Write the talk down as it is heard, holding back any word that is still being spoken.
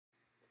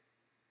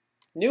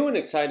New and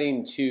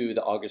exciting to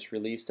the August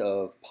release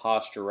of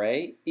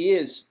PostureRay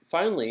is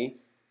finally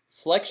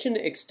flexion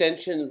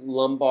extension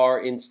lumbar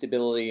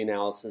instability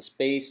analysis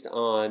based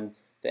on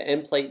the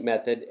end plate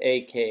method,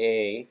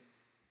 aka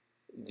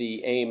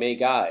the AMA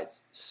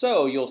guides.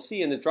 So you'll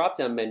see in the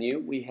drop-down menu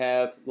we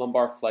have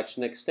lumbar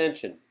flexion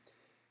extension.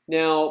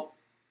 Now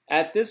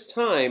at this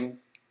time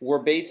we're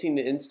basing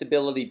the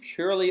instability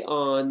purely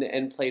on the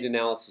end plate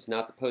analysis,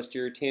 not the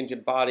posterior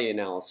tangent body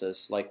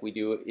analysis like we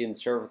do in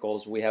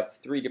cervicals. We have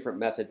 3 different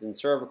methods in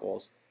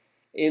cervicals.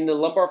 In the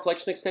lumbar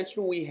flexion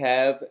extension, we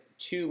have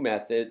 2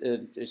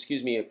 methods,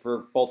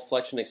 for both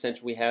flexion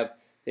extension, we have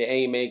the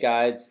AMA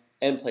guides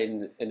end plate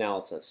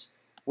analysis,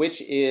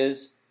 which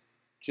is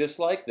just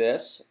like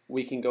this.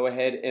 We can go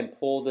ahead and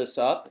pull this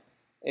up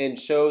and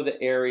show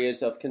the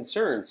areas of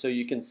concern. So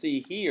you can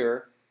see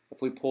here,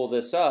 if we pull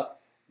this up,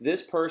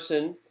 this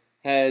person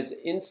has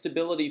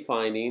instability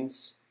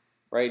findings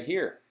right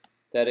here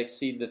that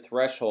exceed the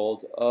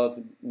threshold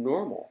of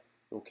normal.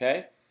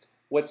 Okay?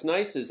 What's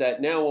nice is that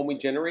now when we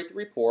generate the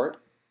report,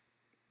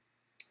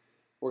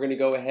 we're going to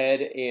go ahead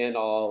and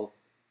I'll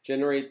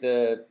generate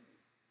the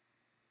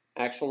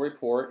actual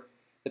report.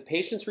 The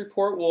patient's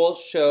report will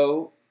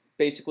show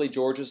basically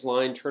George's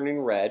line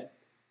turning red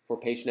for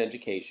patient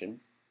education,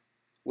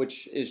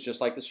 which is just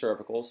like the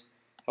cervicals.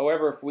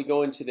 However, if we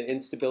go into the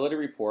instability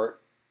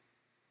report,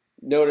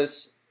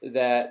 notice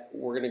that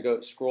we're going to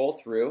go scroll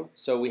through.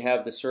 So we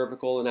have the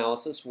cervical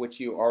analysis, which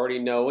you already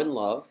know and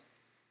love.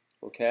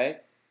 Okay,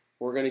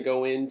 we're going to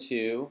go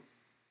into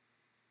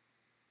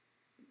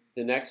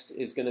the next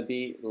is going to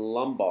be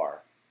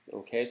lumbar.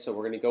 Okay, so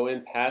we're going to go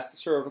in past the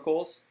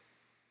cervicals.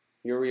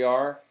 Here we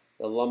are,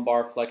 the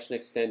lumbar flexion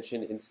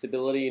extension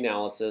instability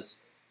analysis,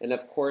 and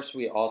of course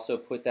we also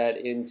put that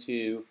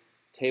into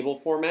table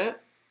format,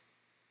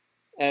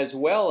 as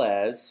well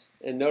as,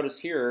 and notice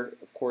here,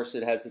 of course,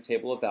 it has the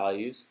table of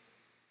values,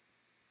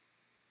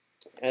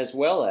 as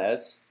well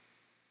as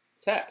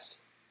text.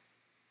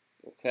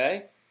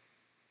 Okay?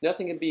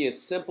 Nothing can be as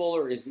simple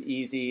or as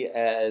easy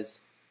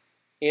as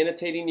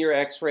annotating your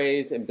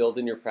x-rays and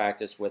building your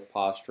practice with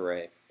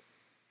PostureRay.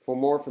 For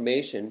more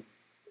information,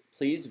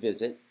 please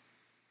visit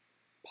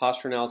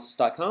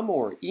postureanalysis.com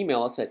or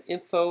email us at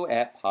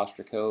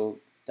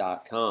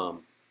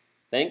info@postureco.com.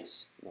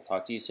 Thanks, and I'll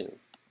talk to you soon.